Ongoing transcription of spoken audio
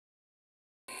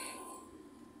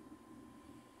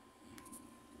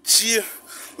Yeah,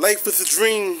 life is a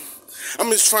dream. I'm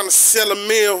just trying to sell a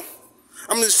meal.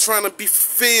 I'm just trying to be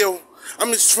fulfilled.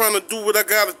 I'm just trying to do what I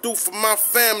gotta do for my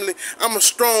family. I'm a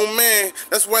strong man,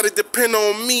 that's why they depend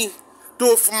on me.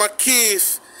 Do it for my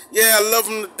kids. Yeah, I love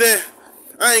them to death.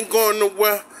 I ain't going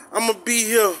nowhere. I'ma be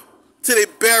here till they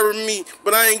bury me.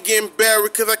 But I ain't getting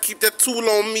buried cause I keep that tool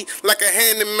on me like a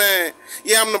handyman.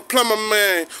 Yeah, I'm the plumber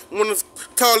man. When the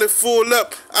toilet full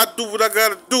up, I do what I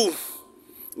gotta do.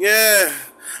 Yeah,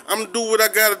 I'ma do what I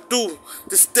gotta do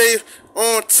to stay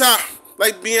on top.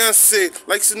 Like Beyonce,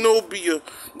 like Zenobia.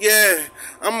 Yeah,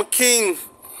 I'm a king.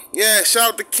 Yeah,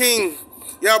 shout out to King.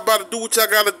 Y'all about to do what y'all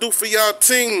gotta do for y'all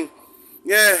team.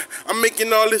 Yeah, I'm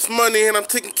making all this money and I'm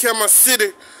taking care of my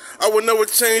city. I will never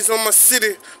change on my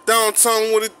city.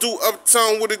 Downtown what it do,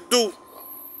 uptown what it do.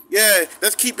 Yeah,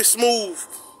 let's keep it smooth.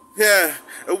 Yeah,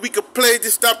 and we can play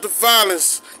to stop the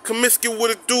violence. Comiskey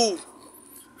what it do.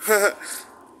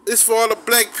 It's for all the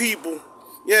black people.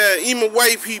 Yeah, even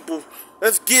white people.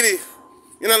 Let's get it.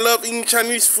 And I love eating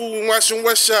Chinese food and watching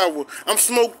West Shower. I'm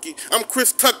Smokey. I'm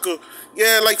Chris Tucker.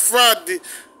 Yeah, like Friday.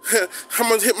 I'm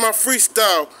gonna hit my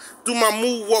freestyle. Do my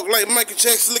moonwalk like Michael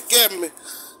Jackson. Look at me.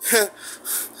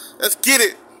 Let's get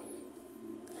it.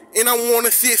 And I wanna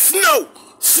see it snow.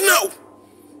 Snow.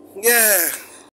 Yeah.